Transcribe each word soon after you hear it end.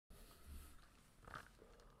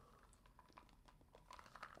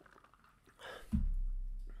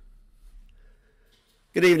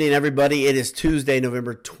Good evening, everybody. It is Tuesday,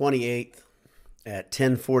 November 28th at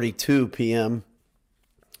 10:42 p.m.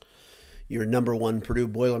 Your number one Purdue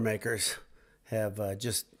Boilermakers have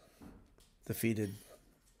just defeated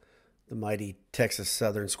the mighty Texas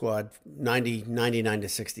Southern squad 99 to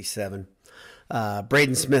 67.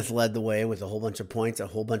 Braden Smiff led the way with a whole bunch of points, a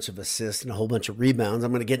whole bunch of assists, and a whole bunch of rebounds.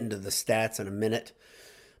 I'm going to get into the stats in a minute.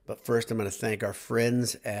 But first, I'm going to thank our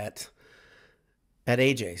friends at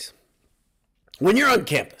AJ's. When you're on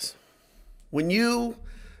campus, when you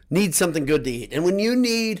need something good to eat, and when you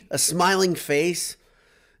need a smiling face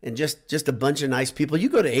and just a bunch of nice people, you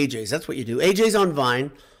go to AJ's. That's what you do. AJ's on Vine.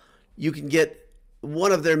 You can get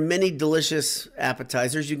one of their many delicious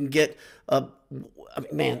appetizers. You can get,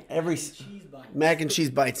 every mac and cheese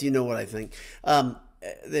bites. You know what I think.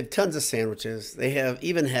 They have tons of sandwiches. They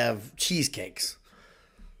even have cheesecakes.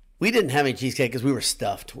 We didn't have any cheesecake because we were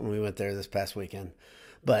stuffed when we went there this past weekend,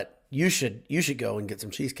 but you should go and get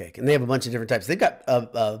some cheesecake. And they have a bunch of different types. They've got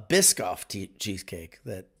a Biscoff cheesecake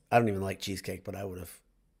that I don't even like cheesecake, but I would have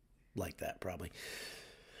liked that probably.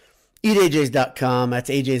 EatAJs.com. That's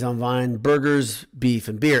AJ's on Vine. Burgers, beef,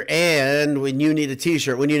 and beer. And when you need a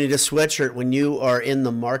t-shirt, when you need a sweatshirt, when you are in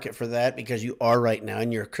the market for that, because you are right now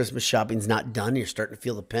and your Christmas shopping's not done, you're starting to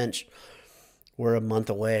feel the pinch. We're a month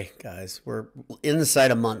away, guys. We're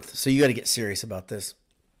inside a month. So you got to get serious about this.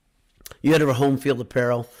 You head over Home Field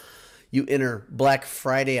Apparel. You enter Black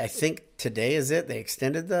Friday. I think today is it. They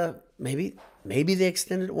extended maybe they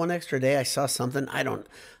extended it one extra day. I saw something. I don't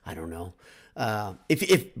know.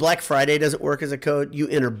 If Black Friday doesn't work as a code, you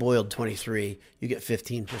enter Boiled23. You get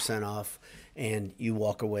 15% off, and you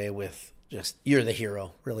walk away with you're the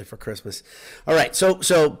hero really for Christmas. All right.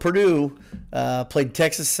 So Purdue played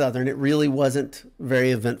Texas Southern. It really wasn't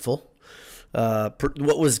very eventful.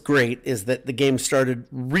 What was great is that the game started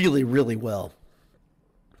really, really well.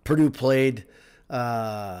 Purdue played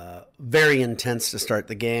very intense to start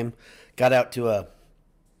the game. Got out to I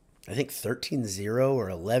think 13-0 or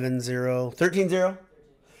 11-0. 13-0?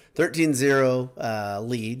 13-0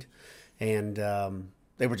 lead. And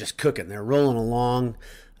they were just cooking. They were rolling along.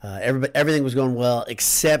 Everything was going well,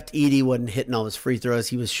 except Edey wasn't hitting all his free throws.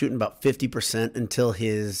 He was shooting about 50% until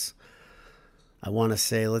his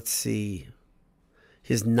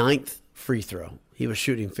ninth free throw. He was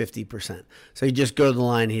shooting 50%. So he'd just go to the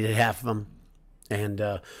line. He'd hit half of them.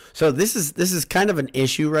 And so this is kind of an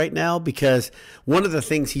issue right now because one of the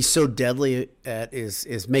things he's so deadly at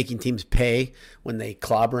is making teams pay when they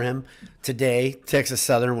clobber him. Today, Texas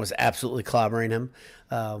Southern was absolutely clobbering him.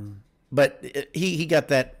 But he got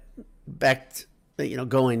that back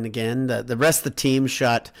going again. The rest of the team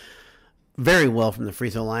shot very well from the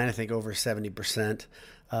free throw line, I think over 70%.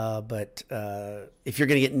 But if you're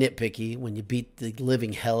going to get nitpicky when you beat the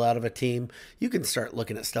living hell out of a team, you can start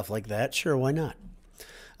looking at stuff like that. Sure, why not?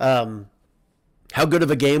 How good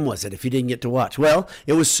of a game was it if you didn't get to watch? Well,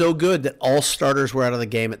 it was so good that all starters were out of the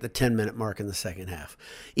game at the 10-minute mark in the second half.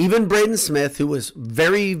 Even Braden Smiff, who was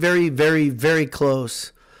very, very, very, very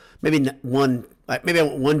close, maybe I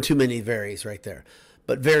went one too many varies right there,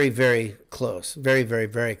 but very, very close. Very, very,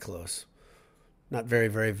 very close. Not very,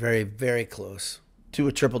 very, very, very close to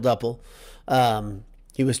a triple-double.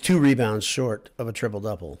 He was 2 rebounds short of a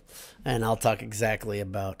triple-double. And I'll talk exactly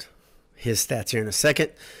about his stats here in a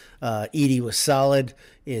second. Edey was solid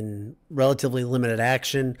in relatively limited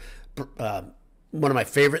action. One of my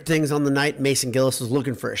favorite things on the night, Mason Gillis was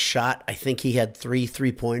looking for a shot. I think he had 3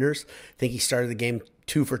 3-pointers. I think he started the game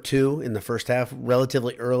 2 for 2 in the first half,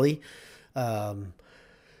 relatively early.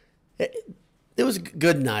 It was a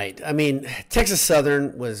good night. I mean, Texas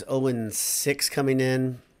Southern was 0-6 coming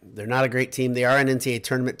in. They're not a great team. They are an NCAA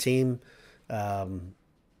tournament team.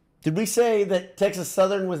 Did we say that Texas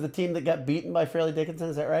Southern was the team that got beaten by Fairleigh Dickinson?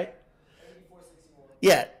 Is that right? 84-61.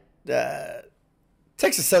 Yeah.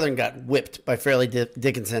 Texas Southern got whipped by Fairleigh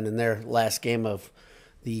Dickinson in their last game of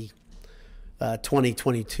the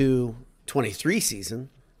 2022-23 season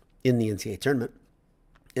in the NCAA tournament,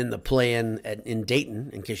 in the play-in in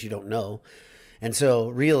Dayton, in case you don't know. And so,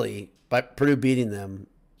 really, by Purdue beating them,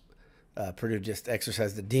 Purdue just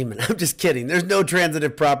exercised the demon. I'm just kidding. There's no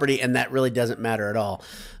transitive property, and that really doesn't matter at all.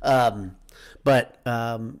 But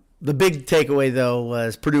the big takeaway, though,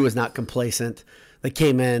 was Purdue was not complacent. They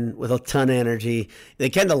came in with a ton of energy. They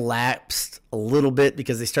kind of lapsed a little bit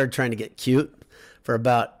because they started trying to get cute for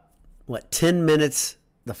about, 10 minutes,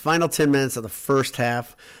 the final 10 minutes of the first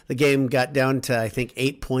half. The game got down to, I think,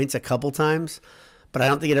 8 points a couple times, but I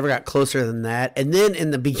don't think it ever got closer than that. And then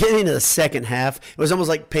in the beginning of the second half, it was almost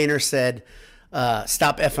like Painter said,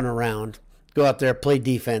 stop effing around, go out there, play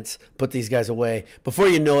defense, put these guys away. Before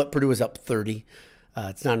you know it, Purdue was up 30.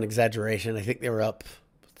 It's not an exaggeration. I think they were up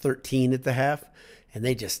 13 at the half, and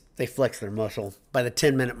they flexed their muscle. By the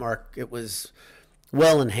 10-minute mark, it was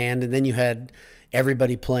well in hand, and then you had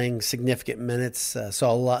everybody playing significant minutes.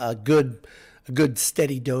 Saw a good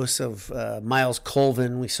steady dose of Miles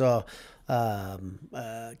Colvin. We saw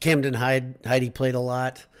Camden Heide played a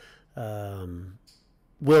lot.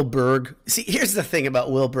 Will Berg. See, here's the thing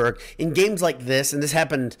about Will Berg. In games like this, and this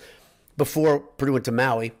happened before Purdue went to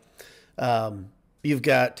Maui, you've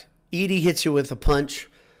got Edey hits you with a punch,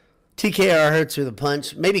 TKR hits you with a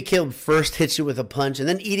punch, maybe Caleb first hits you with a punch, and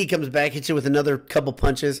then Edey comes back, hits you with another couple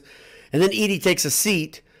punches, and then Edey takes a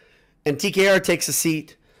seat, and TKR takes a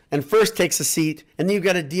seat, and first takes a seat, and then you've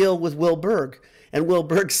got to deal with Will Berg. And Will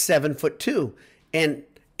Berg's 7'2", and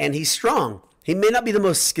he's strong. He may not be the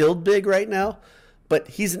most skilled big right now, but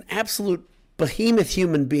he's an absolute behemoth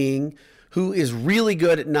human being who is really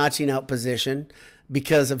good at notching out position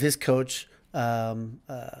because of his coach, Brandon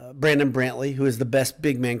Brantley, who is the best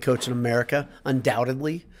big man coach in America,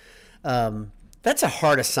 undoubtedly. That's a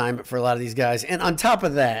hard assignment for a lot of these guys. And on top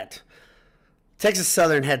of that, Texas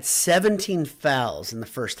Southern had 17 fouls in the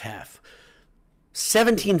first half.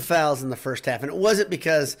 17 fouls in the first half. And it wasn't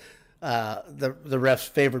because the refs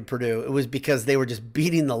favored Purdue. It was because they were just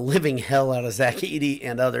beating the living hell out of Zach Edey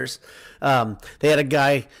and others. They had a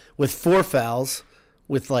guy with 4 fouls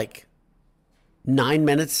with like 7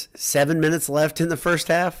 minutes left in the first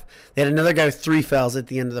half. They had another guy with 3 fouls at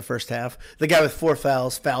the end of the first half. The guy with 4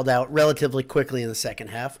 fouls fouled out relatively quickly in the second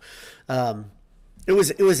half. It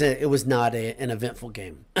was not an eventful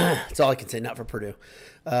game. That's all I can say. Not for Purdue.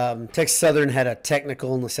 Texas Southern had a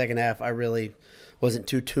technical in the second half. I really wasn't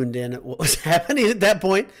too tuned in at what was happening at that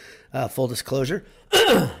point. Full disclosure.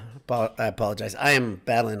 I apologize. I am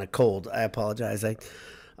battling a cold. I apologize.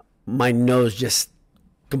 My nose just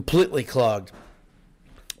completely clogged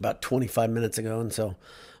about 25 minutes ago, and so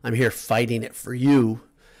I'm here fighting it for you,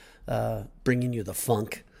 bringing you the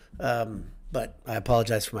funk. But I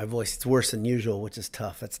apologize for my voice. It's worse than usual, which is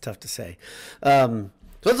tough. That's tough to say. So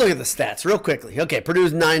let's look at the stats real quickly. Okay,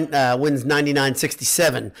 Purdue's wins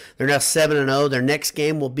 99-67. They're now 7-0. Their next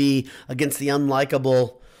game will be against the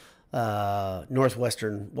unlikable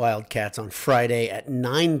Northwestern Wildcats on Friday at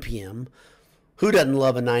 9 p.m. Who doesn't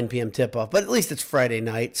love a 9 p.m. tip-off? But at least it's Friday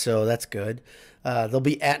night, so that's good. They'll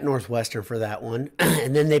be at Northwestern for that one.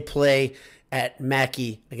 And then they play at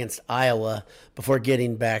Mackey against Iowa before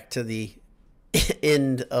getting back to the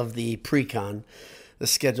end of the pre-con. The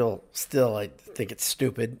schedule still, I think it's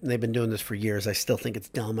stupid. They've been doing this for years. I still think it's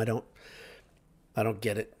dumb. I don't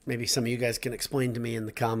get it. Maybe some of you guys can explain to me in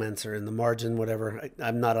the comments or in the margin, whatever.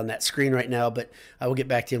 I'm not on that screen right now, but I will get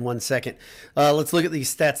back to you in 1 second. Let's look at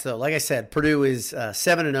these stats, though. Like I said, Purdue is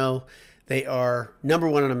 7-0. They are number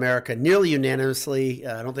 1 in America, nearly unanimously.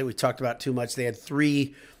 I don't think we talked about too much. They had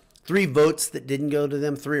three votes that didn't go to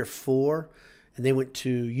them, 3 or 4. And they went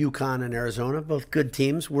to UConn and Arizona, both good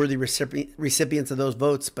teams, worthy recipients of those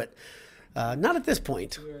votes, but not at this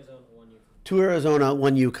point. 2 Arizona,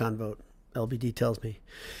 1 UConn vote. LBD tells me.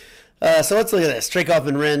 So let's look at this. Strakoff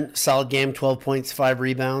and Wren, solid game, 12 points, 5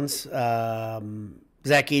 rebounds. Zach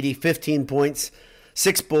Edey, 15 points,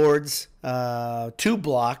 6 boards, 2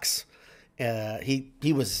 blocks.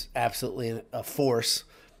 He was absolutely a force.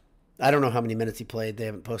 I don't know how many minutes he played. They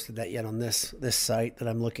haven't posted that yet on this site that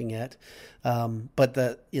I'm looking at. But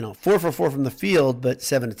 4 for 4 from the field, but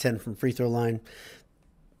 7 to 10 from free throw line.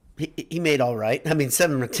 He made all right. I mean,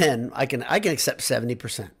 7 to 10, I can accept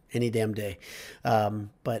 70% any damn day.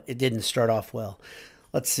 But it didn't start off well.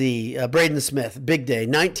 Let's see. Braden Smiff, big day,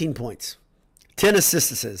 19 points, 10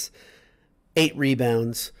 assists, 8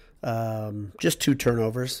 rebounds, just 2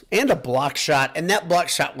 turnovers, and a block shot. And that block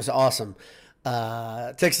shot was awesome.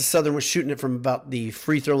 Texas Southern was shooting it from about the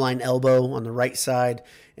free throw line elbow on the right side,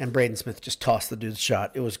 and Braden Smiff just tossed the dude's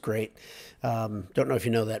shot. It was great. Don't know if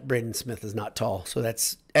you know that Braden Smiff is not tall, so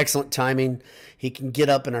that's excellent timing. He can get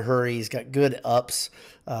up in a hurry. He's got good ups.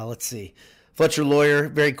 Let's see. Fletcher Lawyer,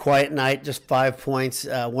 very quiet night, just 5 points.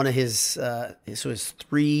 One of his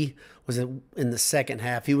 3 was in the second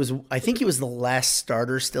half. I think he was the last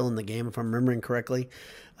starter still in the game, if I'm remembering correctly.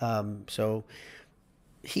 So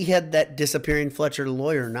he had that disappearing Fletcher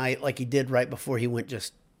Lawyer night like he did right before he went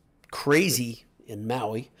just crazy in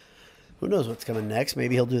Maui. Who knows what's coming next?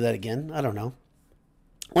 Maybe he'll do that again. I don't know.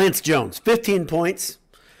 Lance Jones, 15 points,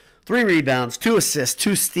 3 rebounds, 2 assists,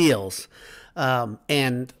 2 steals.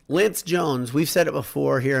 And Lance Jones, we've said it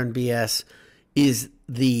before here on BS, is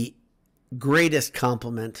the greatest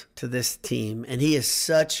compliment to this team. And he is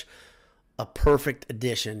such a perfect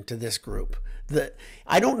addition to this group.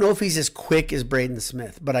 I don't know if he's as quick as Braden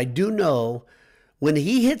Smiff, but I do know when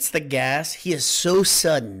he hits the gas, he is so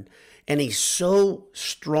sudden. and he's so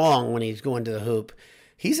strong when he's going to the hoop.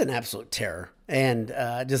 He's an absolute terror, and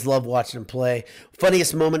I just love watching him play.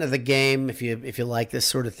 Funniest moment of the game, if you like this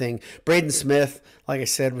sort of thing, Braden Smiff, like I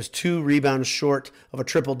said, was 2 rebounds short of a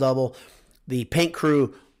triple-double. The paint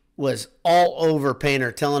crew was all over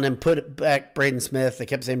Painter, telling him, put it back, Braden Smiff. They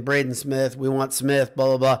kept saying, Braden Smiff, we want Smith, blah,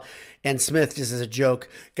 blah, blah. And Smith, just as a joke,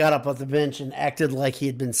 got up off the bench and acted like he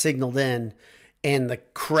had been signaled in, and the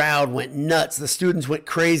crowd went nuts. The students went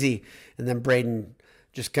crazy, and then Braden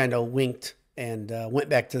just kind of winked and went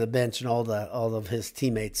back to the bench, and all of his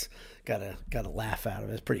teammates got a laugh out of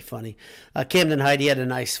it. It's pretty funny. Camden Heidi had a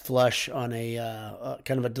nice flush on a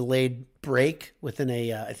kind of a delayed break within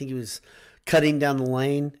I think he was cutting down the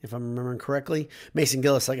lane, if I'm remembering correctly. Mason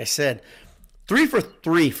Gillis, like I said, 3 for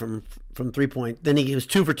 3 from 3-point. Then he was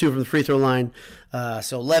 2 for 2 from the free throw line.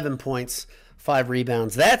 So 11 points, 5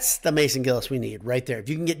 rebounds. That's the Mason Gillis we need right there. If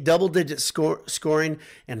you can get double-digit scoring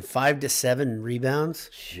and 5 to 7 rebounds,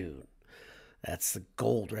 shoot, that's the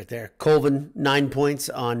gold right there. Colvin, 9 points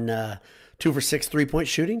on 2 for 6 3-point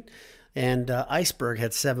shooting. And Iceberg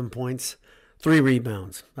had 7 points, 3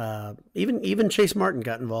 rebounds. Even Chase Martin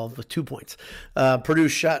got involved with 2 points. Purdue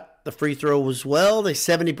shot the free throw as well. They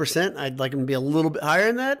 70%. I'd like them to be a little bit higher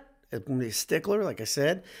than that. It's going to be a stickler, like I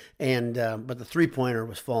said. And but the 3-pointer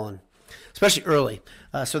was falling, especially early.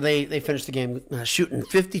 So they finished the game shooting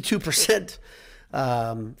 52%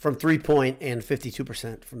 from 3-point and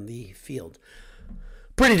 52% from the field.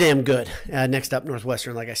 Pretty damn good. Next up,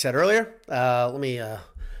 Northwestern, like I said earlier. Let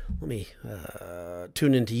me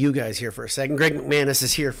tune into you guys here for a second. Greg McManus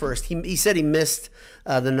is here first. He said he missed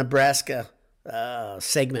the Nebraska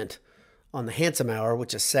segment on the Handsome Hour,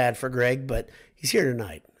 which is sad for Greg, but he's here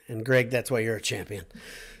tonight. And Greg, that's why you're a champion.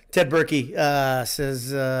 Ted Berkey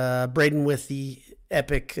says Braden with the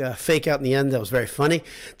epic fake out in the end. That was very funny.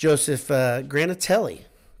 Joseph Granatelli,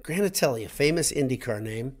 a famous IndyCar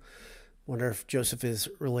name. Wonder if Joseph is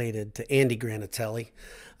related to Andy Granatelli.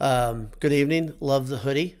 Good evening. Love the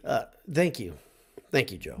hoodie. Thank you.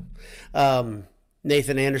 Thank you, Joe.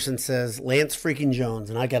 Nathan Anderson says Lance freaking Jones,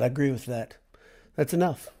 and I got to agree with that. That's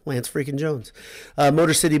enough. Lance freaking Jones.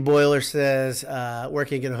 Motor City Boiler says, where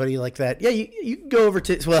can you get a hoodie like that? Yeah, you can go over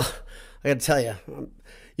to, well, I got to tell you,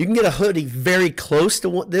 you can get a hoodie very close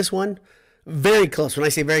to this one. Very close. When I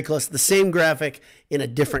say very close, the same graphic in a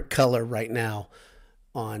different color right now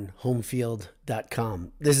on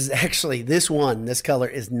homefield.com. This is actually, this color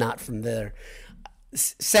is not from there.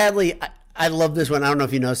 Sadly, I love this one. I don't know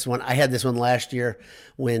if you noticed one. I had this one last year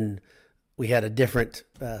when we had a different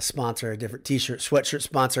sponsor, a different t-shirt, sweatshirt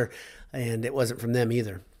sponsor, and it wasn't from them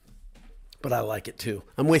either. But I like it too.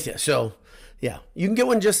 I'm with you. So, yeah, you can get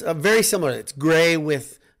one just very similar. It's gray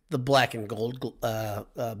with the black and gold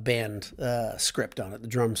band script on it, the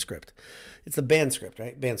drum script. It's the band script,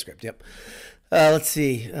 right? Band script, yep. Let's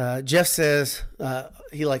see. Jeff says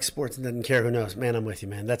he likes sports and doesn't care who knows. Man, I'm with you,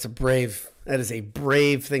 man. That is a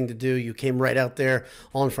brave thing to do. You came right out there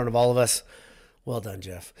all in front of all of us. Well done,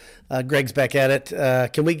 Jeff. Greg's back at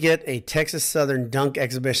it. Can we get a Texas Southern dunk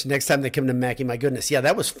exhibition next time they come to Mackey? My goodness. Yeah,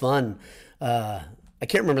 that was fun. I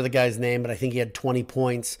can't remember the guy's name, but I think he had 20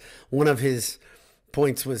 points. One of his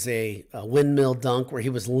points was a windmill dunk where he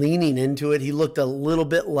was leaning into it. He looked a little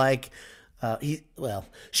bit like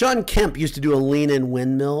Sean Kemp used to do a lean-in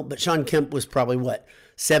windmill, but Sean Kemp was probably,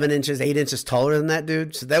 7 inches, 8 inches taller than that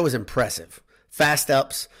dude? So that was impressive. Fast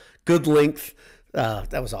ups, good length.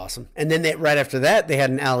 That was awesome. And then right after that, they had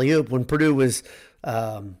an alley-oop. When Purdue was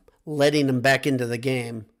letting them back into the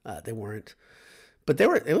game, they weren't. But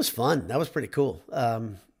it was fun. That was pretty cool.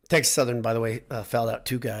 Texas Southern, by the way, fouled out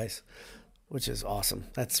 2 guys, which is awesome.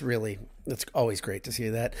 That's always great to see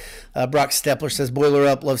that. Brock Stepler says, Boiler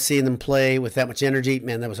up. Love seeing them play with that much energy.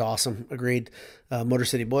 Man, that was awesome. Agreed. Motor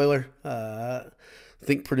City Boiler. I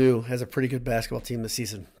think Purdue has a pretty good basketball team this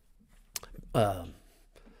season.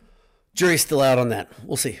 Jury's still out on that.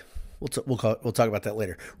 We'll see. We'll talk about that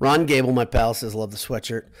later. Ron Gable, my pal, says, love the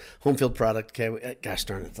sweatshirt. Home field product. Okay, gosh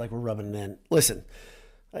darn it. It's like we're rubbing it in. Listen,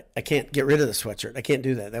 I can't get rid of the sweatshirt. I can't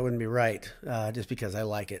do that. That wouldn't be right just because I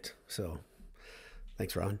like it. So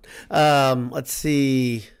thanks, Ron. Let's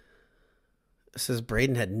see. It says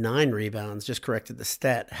Braden had 9 rebounds. Just corrected the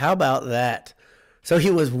stat. How about that? So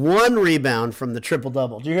he was 1 rebound from the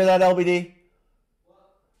triple-double. Did you hear that, LBD?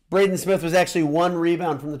 Braden Smiff was actually 1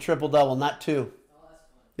 rebound from the triple-double, not 2. Oh, that's fun.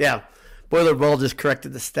 Yeah. Boiler Ball just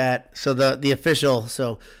corrected the stat. So the official,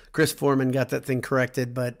 so Chris Foreman got that thing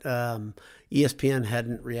corrected, but ESPN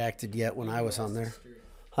hadn't reacted yet when I was on there.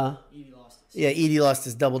 Huh? Edie lost his. Yeah, Edie lost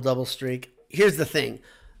his double-double streak. Here's the thing.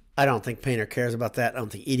 I don't think Painter cares about that. I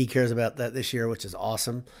don't think Edie cares about that this year, which is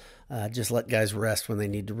awesome. Just let guys rest when they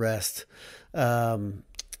need to rest. A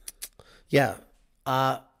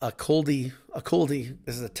Coldy.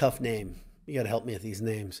 This is a tough name. You got to help me with these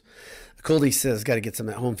names. A Coldy says, got to get some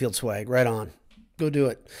of that home field swag. Right on. Go do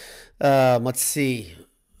it. Let's see.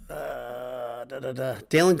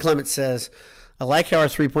 Dalen Clement says, I like how our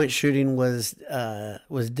three-point shooting was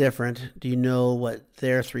different. Do you know what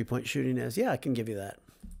their three-point shooting is? Yeah, I can give you that.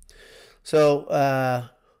 So,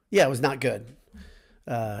 it was not good.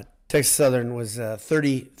 Texas Southern was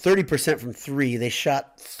 30% from three. They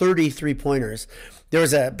shot 30 three-pointers. There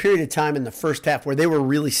was a period of time in the first half where they were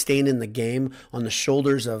really staying in the game on the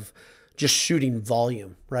shoulders of just shooting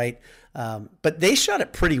volume, right? But they shot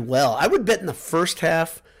it pretty well. I would bet in the first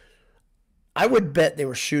half, they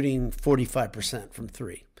were shooting 45% from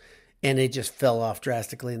three. And it just fell off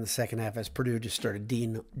drastically in the second half as Purdue just started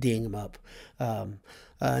D'ing them up.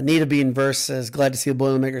 Nita Bean Verse says, glad to see the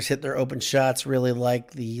Boilermakers hit their open shots. Really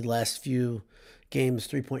like the last few games,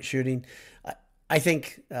 three-point shooting. I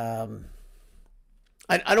think, I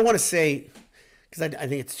don't want to say, because I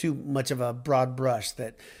think it's too much of a broad brush,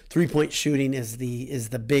 that three-point shooting is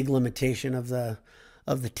the big limitation of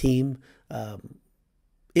the team.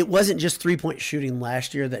 It wasn't just three-point shooting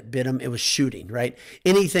last year that bit them. It was shooting, right?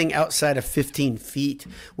 Anything outside of 15 feet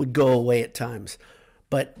would go away at times.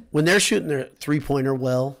 But when they're shooting their three-pointer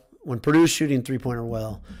well, when Purdue's shooting three-pointer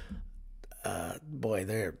well,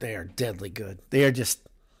 they are deadly good. They are just,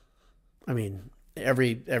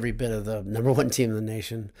 every bit of the number one team in the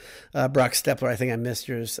nation. Brock Stepler, I think I missed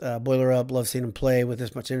yours. Boiler up, love seeing him play with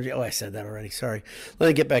this much energy. Oh, I said that already. Sorry. Let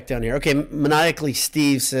me get back down here. Okay, Maniacally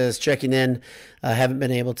Steve says, checking in. Haven't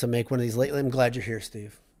been able to make one of these lately. I'm glad you're here,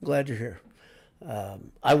 Steve. Glad you're here.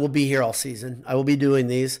 I will be here all season. I will be doing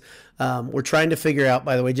these. We're trying to figure out,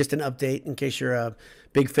 by the way, just an update in case you're a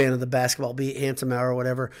big fan of the basketball, be it Handsome Hour or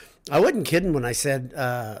whatever. I wasn't kidding when I said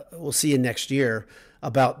we'll see you next year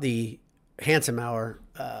about the Handsome Hour.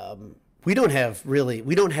 We don't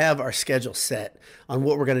have our schedule set on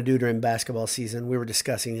what we're going to do during basketball season. We were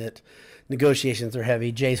discussing it. Negotiations are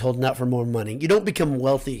heavy. Jay's holding out for more money. You don't become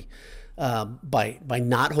wealthy by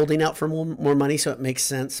not holding out for more money, so it makes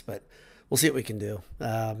sense, but we'll see what we can do.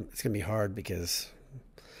 It's going to be hard because,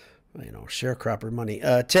 sharecropper money.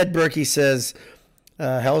 Ted Berkey says,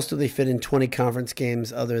 how else do they fit in 20 conference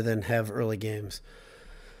games other than have early games?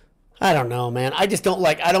 I don't know, man. I don't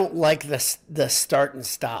like the start and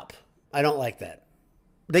stop. I don't like that.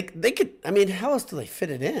 They could, how else do they fit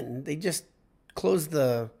it in? They just close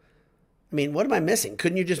what am I missing?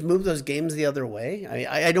 Couldn't you just move those games the other way?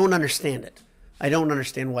 I don't understand it. I don't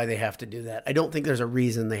understand why they have to do that. I don't think there's a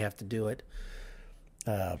reason they have to do it.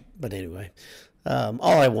 But anyway, all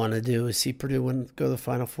I want to do is see Purdue go to the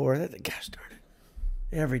Final Four. Gosh darn it.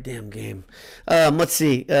 Every damn game. Let's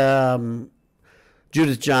see.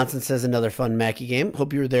 Judith Johnson says another fun Mackey game.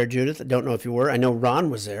 Hope you were there, Judith. I don't know if you were. I know Ron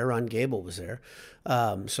was there. Ron Gable was there.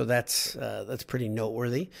 So that's pretty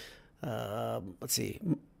noteworthy. Let's see.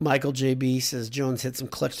 Michael JB says Jones hit some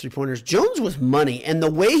clutch three-pointers. Jones was money, and the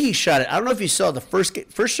way he shot it, I don't know if you saw the first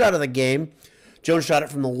shot of the game. Jones shot it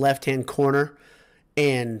from the left-hand corner,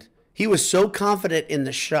 and he was so confident in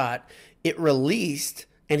the shot, it released,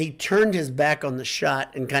 and he turned his back on the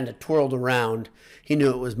shot and kind of twirled around. He knew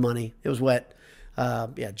it was money. It was wet.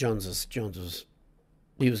 Jones was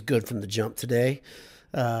good from the jump today.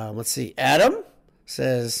 Let's see. Adam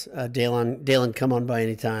says, Dalen, come on by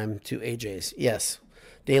anytime to AJ's. Yes,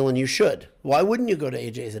 Dalen, you should. Why wouldn't you go to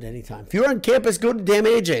AJ's at any time? If you're on campus, go to damn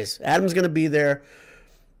AJ's. Adam's going to be there.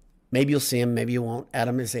 Maybe you'll see him, maybe you won't.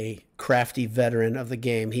 Adam is a crafty veteran of the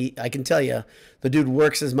game. I can tell you, the dude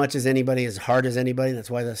works as much as anybody, as hard as anybody.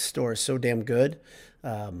 That's why the store is so damn good.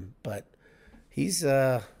 But he's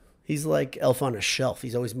like Elf on a Shelf.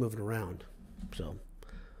 He's always moving around. So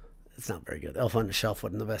it's not very good. Elf on the Shelf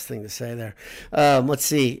wasn't the best thing to say there. Let's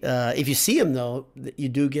see. If you see him, though, you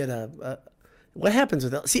do get what happens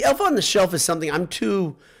with Elf? See, Elf on the Shelf is something I'm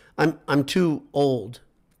too old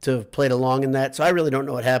to have played along in that, so I really don't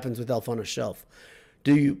know what happens with Elf on a Shelf.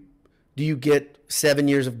 Do you get 7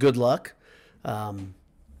 years of good luck? Do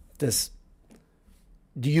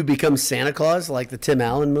you become Santa Claus like the Tim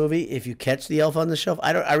Allen movie if you catch the Elf on the Shelf?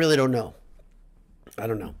 I really don't know. I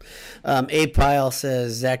don't know. A Pile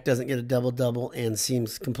says Zach doesn't get a double-double and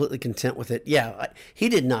seems completely content with it. Yeah, he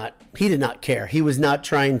did not care. He was not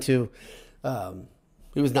trying to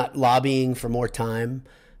he was not lobbying for more time.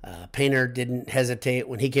 Painter didn't hesitate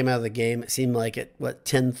when he came out of the game. It seemed like at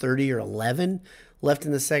 10:30 or 11 left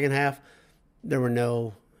in the second half.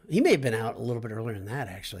 He may have been out a little bit earlier than that,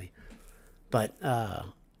 actually. But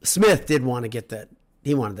Smith did want to get that.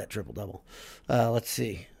 He wanted that triple-double. Let's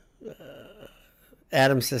see.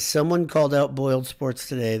 Adam says, someone called out Boiled Sports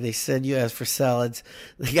today. They said you asked for salads.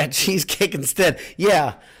 They got cheesecake instead.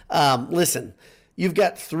 Yeah. Listen, you've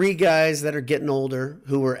got 3 guys that are getting older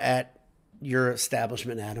who were at your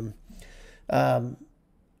establishment, Adam.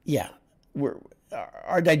 Yeah.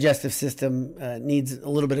 Our digestive system needs a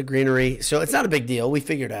little bit of greenery. So it's not a big deal. We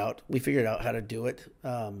figured out how to do it.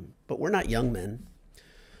 But we're not young men.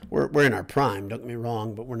 We're in our prime, don't get me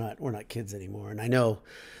wrong, but we're not kids anymore. And I know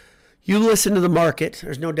you listen to the market.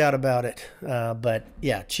 There's no doubt about it. But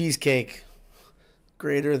yeah, cheesecake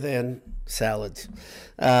greater than salads.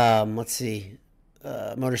 Let's see.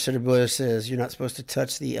 Motor City Boiler says you're not supposed to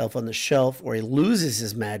touch the elf on the shelf or he loses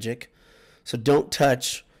his magic. So don't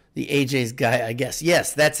touch the AJ's guy, I guess.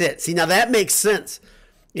 Yes, that's it. See, now that makes sense.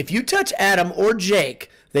 If you touch Adam or Jake,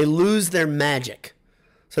 they lose their magic.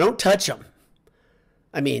 So don't touch them.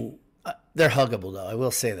 I mean, they're huggable, though. I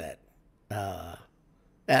will say that.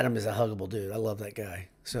 Adam is a huggable dude. I love that guy.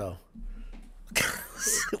 So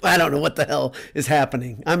I don't know what the hell is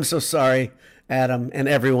happening. I'm so sorry, Adam, and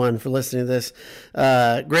everyone for listening to this.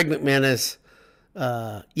 Greg McManus.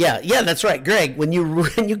 Yeah, that's right. Greg, when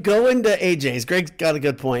you go into AJ's, Greg's got a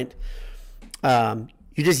good point. You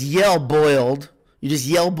just yell boiled. You just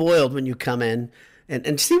yell boiled when you come in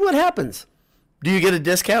and see what happens. Do you get a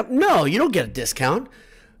discount? No, you don't get a discount.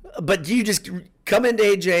 But do you just come into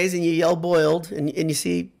AJ's and you yell boiled and you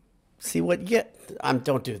see what you get?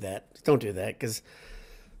 Don't do that. Don't do that because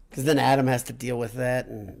then Adam has to deal with that.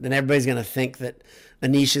 And then everybody's going to think that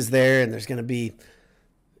Anish is there and there's going to be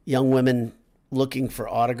young women looking for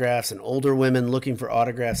autographs and older women looking for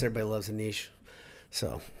autographs. Everybody loves Anish.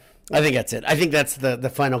 So I think that's it. I think that's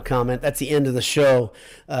the final comment. That's the end of the show.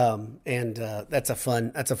 And that's a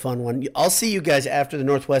fun one. I'll see you guys after the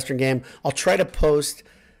Northwestern game. I'll try to post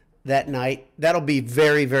that night. That'll be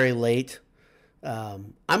very, very late.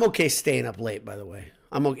 I'm okay staying up late, by the way.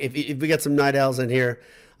 I'm okay. If we got some night owls in here,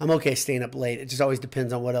 I'm okay staying up late. It just always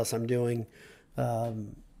depends on what else I'm doing.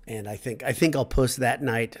 And I think I'll post that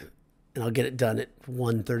night and I'll get it done at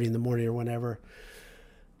 1:30 in the morning or whenever.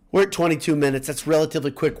 We're at 22 minutes. That's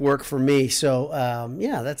relatively quick work for me. So,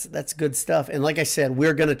 yeah, that's good stuff. And like I said,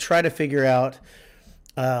 we're going to try to figure out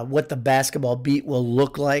what the basketball beat will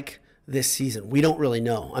look like this season. We don't really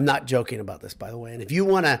know. I'm not joking about this, by the way. And if you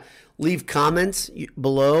want to leave comments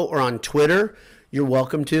below or on Twitter, you're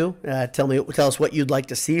welcome to. Tell us what you'd like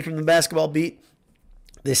to see from the basketball beat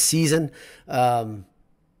this season.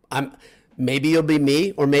 Maybe it'll be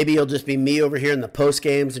me, or maybe it'll just be me over here in the post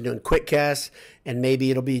games and doing quick casts, and maybe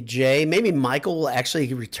it'll be Jay. Maybe Michael will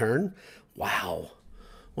actually return. Wow.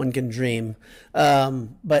 One can dream.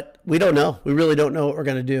 But we don't know. We really don't know what we're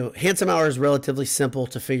going to do. Handsome Hour is relatively simple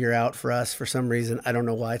to figure out for us for some reason. I don't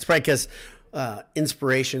know why. It's probably because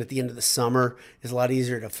inspiration at the end of the summer is a lot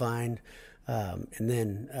easier to find. And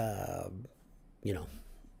then,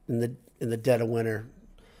 in the dead of winter,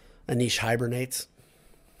 Anish hibernates.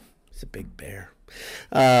 He's a big bear.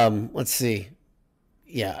 Let's see.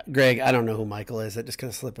 Yeah, Greg, I don't know who Michael is. That just kind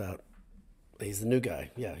of slipped out. He's the new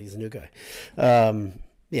guy. Yeah, he's the new guy.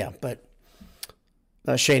 Yeah, but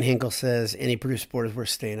Shane Hinkle says any Purdue sport is worth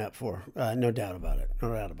staying up for. No doubt about it.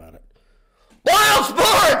 No doubt about it. Boiled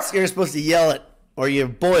sports! You're supposed to yell it, or you're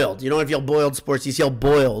boiled. You don't have to yell boiled sports. You just yell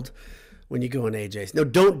boiled when you go in AJ's. No,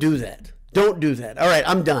 don't do that. Don't do that. All right,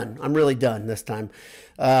 I'm done. I'm really done this time.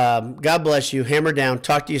 God bless you. Hammer down.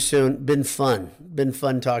 Talk to you soon. Been fun. Been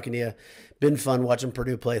fun talking to you. Been fun watching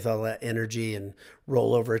Purdue play with all that energy and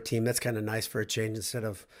roll over a team. That's kind of nice for a change instead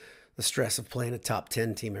of the stress of playing a top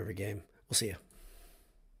 10 team every game. We'll see you.